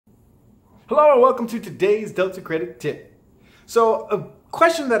Hello and welcome to today's Delta Credit Tip. So a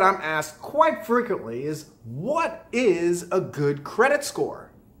question that I'm asked quite frequently is, what is a good credit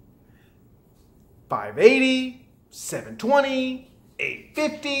score? 580, 720,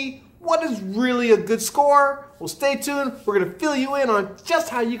 850, what is really a good score? Well, stay tuned. We're going to fill you in on just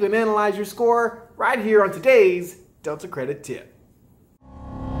how you can analyze your score right here on today's Delta Credit Tip.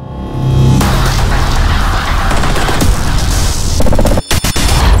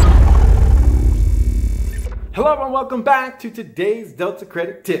 Hello and welcome back to today's Delta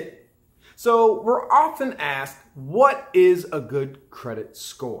Credit Tip. So we're often asked, what is a good credit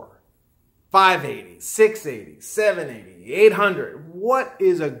score? 580, 680, 780, 800. What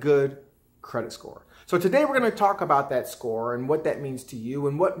is a good credit score? So today we're going to talk about that score and what that means to you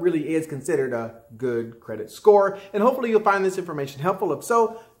and what really is considered a good credit score. And hopefully you'll find this information helpful. If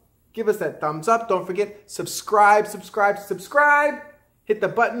so, give us that thumbs up. Don't forget, subscribe. Hit the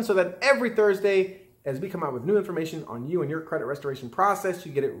button so that every Thursday, as we come out with new information on you and your credit restoration process,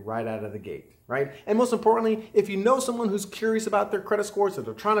 you get it right out of the gate, right? And most importantly, if you know someone who's curious about their credit scores, or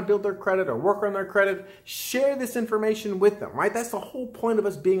they're trying to build their credit or work on their credit, share this information with them, right? That's the whole point of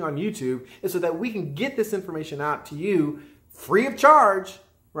us being on YouTube, is so that we can get this information out to you free of charge,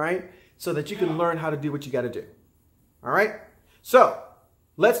 right? So that you can learn how to do what you got to do, all right? So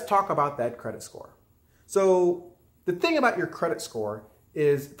let's talk about that credit score. So the thing about your credit score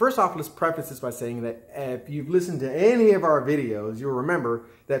is, first off, let's preface this by saying that if you've listened to any of our videos, you'll remember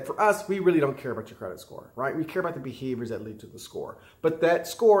that for us, we really don't care about your credit score, right? We care about the behaviors that lead to the score. But that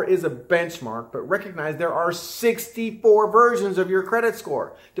score is a benchmark, but recognize there are 64 versions of your credit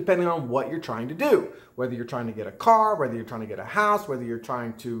score, depending on what you're trying to do. Whether you're trying to get a car, whether you're trying to get a house, whether you're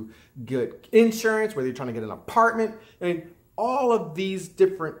trying to get insurance, whether you're trying to get an apartment. And all of these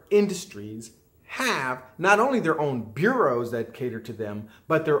different industries have not only their own bureaus that cater to them,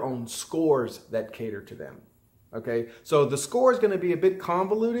 but their own scores that cater to them. Okay, so the score is going to be a bit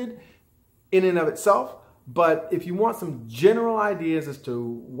convoluted in and of itself, but if you want some general ideas as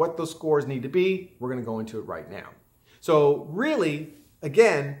to what those scores need to be, we're going to go into it right now. So really,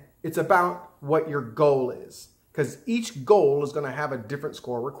 again, it's about what your goal is, because each goal is going to have a different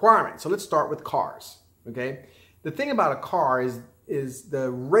score requirement. So let's start with cars. Okay, the thing about a car is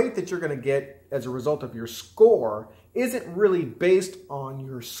the rate that you're going to get as a result of your score isn't really based on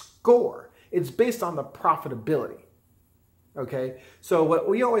your score. It's based on the profitability. Okay? So what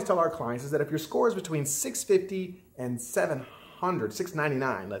we always tell our clients is that if your score is between 650 and 700,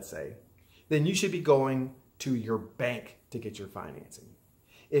 699, let's say, then you should be going to your bank to get your financing.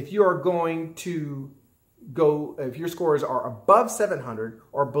 If you are going to if your scores are above 700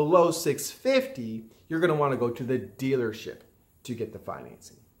 or below 650, you're going to want to go to the dealership to get the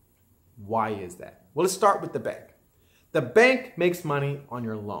financing. Why is that? Well, let's start with the bank. The bank makes money on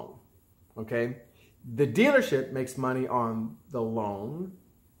your loan, okay? The dealership makes money on the loan,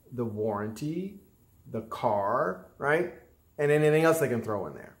 the warranty, the car, right? And anything else they can throw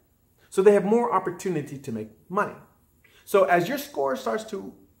in there. So they have more opportunity to make money. So as your score starts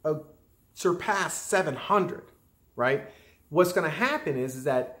to surpass 700, right? What's going to happen is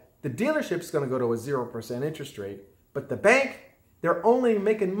that the dealership's going to go to a 0% interest rate, but the bank, they're only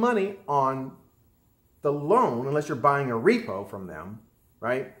making money on the loan unless you're buying a repo from them,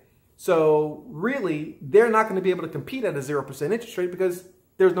 right? So really, they're not going to be able to compete at a 0% interest rate because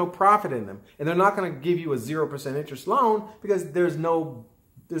there's no profit in them. And they're not going to give you a 0% interest loan because it's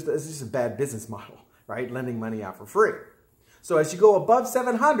just a bad business model, right? Lending money out for free. So as you go above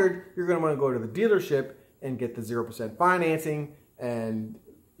 700, you're going to want to go to the dealership and get the 0% financing and,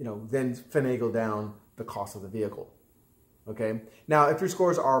 then finagle down the cost of the vehicle. Okay. Now, if your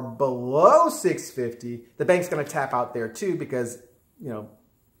scores are below 650, the bank's going to tap out there too because,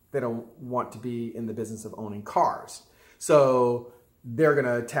 they don't want to be in the business of owning cars. So they're going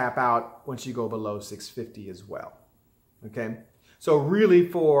to tap out once you go below 650 as well. Okay. So really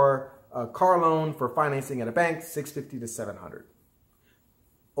for a car loan, for financing at a bank, 650 to 700.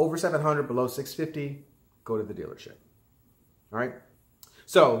 Over 700, below 650, go to the dealership. All right.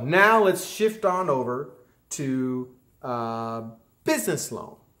 So now let's shift on over to business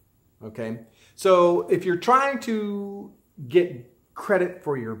loan. Okay. So if you're trying to get credit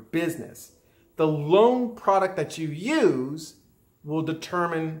for your business, the loan product that you use will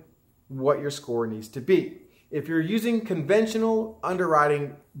determine what your score needs to be. If you're using conventional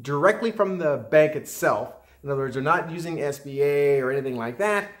underwriting directly from the bank itself, in other words, you're not using SBA or anything like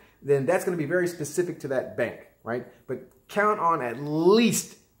that, then that's going to be very specific to that bank, right? But count on at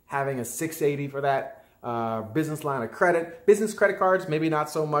least having a 680 for that business line of credit. Business credit cards, maybe not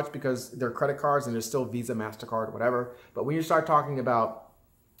so much because they're credit cards and they're still Visa, MasterCard, whatever. But when you start talking about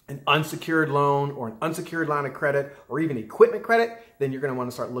an unsecured loan or an unsecured line of credit or even equipment credit, then you're going to want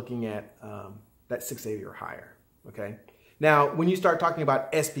to start looking at that 680 or higher, okay? Now, when you start talking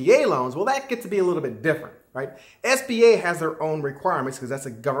about SBA loans, well, that gets to be a little bit different, right? SBA has their own requirements because that's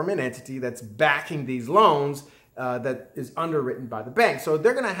a government entity that's backing these loans that is underwritten by the bank. So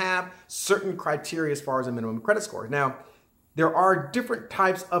they're going to have certain criteria as far as a minimum credit score. Now, there are different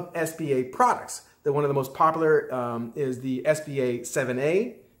types of SBA products. One of the most popular is the SBA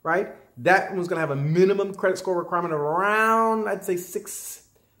 7A, right? That one's going to have a minimum credit score requirement of around, I'd say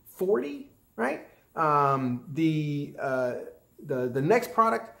 640, right? The next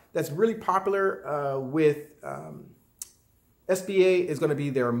product that's really popular with SBA is going to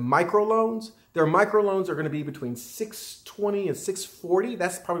be their microloans. Their microloans are going to be between 620 and 640.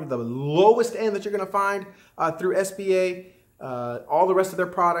 That's probably the lowest end that you're going to find through SBA. All the rest of their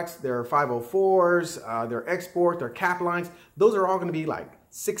products, their 504s, their export, their cap lines, those are all going to be like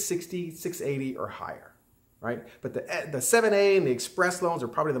 660, 680 or higher, right? But the 7A and the express loans are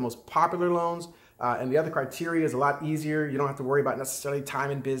probably the most popular loans. And the other criteria is a lot easier. You don't have to worry about necessarily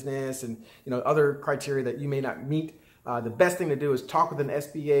time in business and other criteria that you may not meet. The best thing to do is talk with an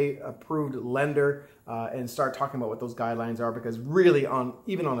SBA approved lender and start talking about what those guidelines are, because really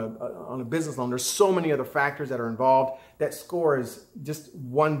even on a business loan, there's so many other factors that are involved. That score is just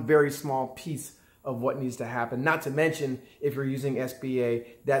one very small piece of what needs to happen. Not to mention, if you're using SBA,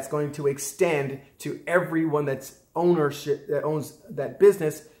 that's going to extend to everyone that owns that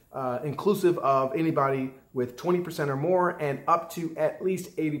business, inclusive of anybody with 20% or more and up to at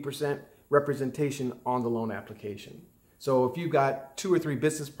least 80% representation on the loan application. So if you've got 2 or 3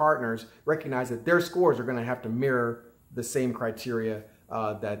 business partners, recognize that their scores are going to have to mirror the same criteria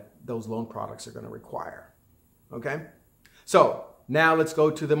that those loan products are going to require. Okay? So now let's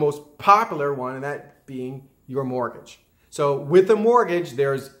go to the most popular one, and that being your mortgage. So with a mortgage,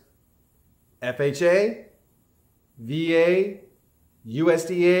 there's FHA, VA,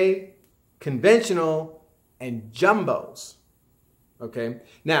 USDA, conventional, and jumbos. Okay?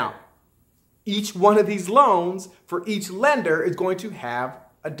 Now, each one of these loans for each lender is going to have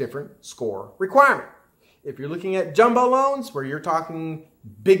a different score requirement. If you're looking at jumbo loans where you're talking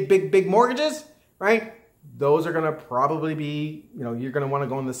big mortgages, right? Those are going to probably be, you're going to want to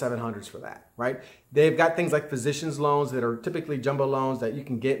go in the 700s for that, right? They've got things like physicians loans that are typically jumbo loans that you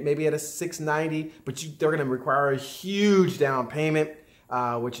can get maybe at a 690, but they're going to require a huge down payment,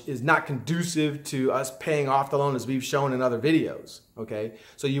 which is not conducive to us paying off the loan as we've shown in other videos, okay?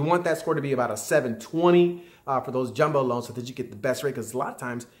 So you want that score to be about a 720 for those jumbo loans so that you get the best rate, because a lot of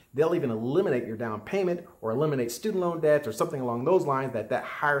times they'll even eliminate your down payment or eliminate student loan debts or something along those lines. That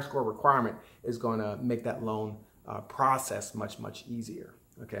higher score requirement is going to make that loan process much easier,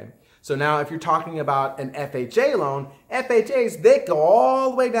 okay? So now if you're talking about an FHA loan, FHAs, they go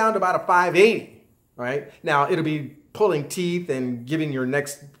all the way down to about a 580, right? Now it'll be pulling teeth and giving your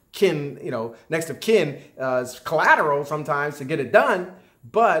next of kin collateral sometimes to get it done,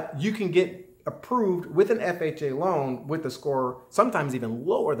 but you can get approved with an FHA loan with a score sometimes even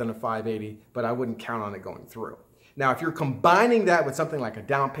lower than a 580, but I wouldn't count on it going through. Now, if you're combining that with something like a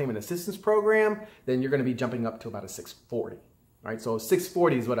down payment assistance program, then you're going to be jumping up to about a 640, right? So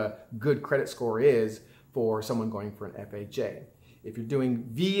 640 is what a good credit score is for someone going for an FHA. If you're doing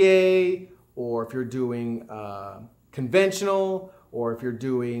VA, or if you're doing conventional, or if you're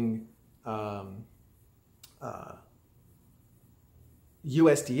doing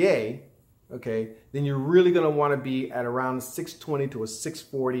USDA, okay, then you're really going to want to be at around a 620 to a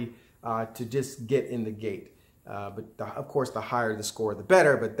 640 to just get in the gate. Of course, the higher the score, the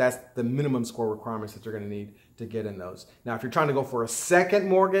better, but that's the minimum score requirements that you're going to need to get in those. Now, if you're trying to go for a second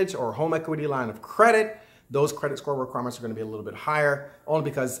mortgage or home equity line of credit, those credit score requirements are going to be a little bit higher, only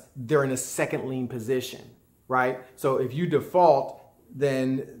because they're in a second lien position, right? So if you default,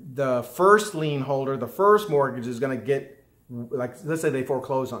 then the first lien holder, the first mortgage is going to get, like, let's say they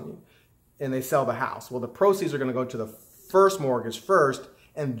foreclose on you and they sell the house. Well, the proceeds are going to go to the first mortgage first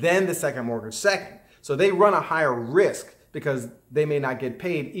and then the second mortgage second. So they run a higher risk because they may not get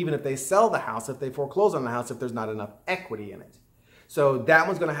paid even if they sell the house, if they foreclose on the house, if there's not enough equity in it. So that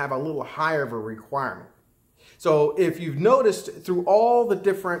one's going to have a little higher of a requirement. So if you've noticed through all the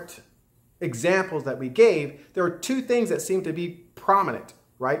different examples that we gave, there are 2 things that seem to be prominent,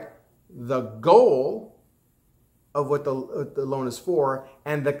 right? The goal of what the loan is for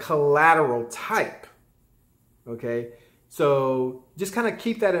and the collateral type, okay? So just kind of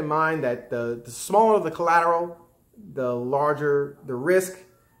keep that in mind, that the smaller the collateral, the larger the risk,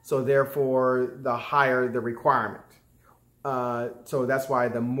 so therefore the higher the requirement. So that's why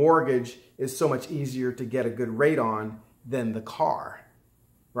the mortgage is so much easier to get a good rate on than the car,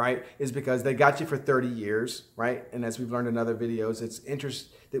 right, is because they got you for 30 years, right? And as we've learned in other videos, it's interest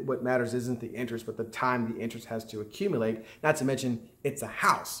that what matters isn't the interest, but the time the interest has to accumulate. Not to mention, it's a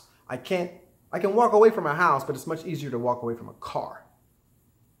house. I can walk away from a house, but it's much easier to walk away from a car.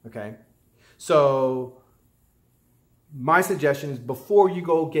 Okay? So my suggestion is before you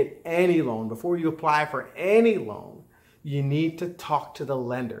go get any loan, before you apply for any loan, you need to talk to the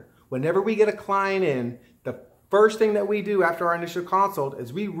lender. Whenever we get a client in, the first thing that we do after our initial consult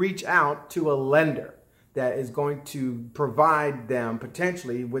is we reach out to a lender that is going to provide them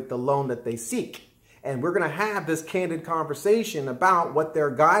potentially with the loan that they seek. And we're going to have this candid conversation about what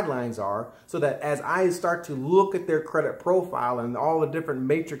their guidelines are so that as I start to look at their credit profile and all the different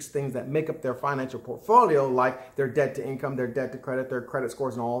matrix things that make up their financial portfolio, like their debt to income, their debt to credit, their credit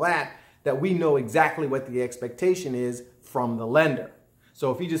scores and all that, that we know exactly what the expectation is from the lender. So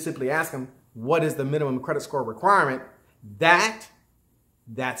if you just simply ask them, what is the minimum credit score requirement? That's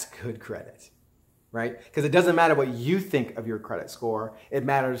good credit, right? Because it doesn't matter what you think of your credit score. It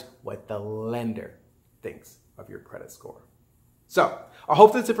matters what the lender thinks of your credit score. So I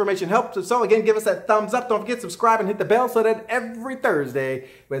hope this information helped. If so, again, give us that thumbs up. Don't forget to subscribe and hit the bell so that every Thursday,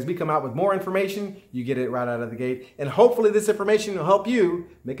 as we come out with more information, you get it right out of the gate. And hopefully this information will help you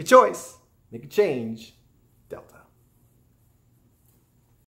make a choice, make a change. Delta.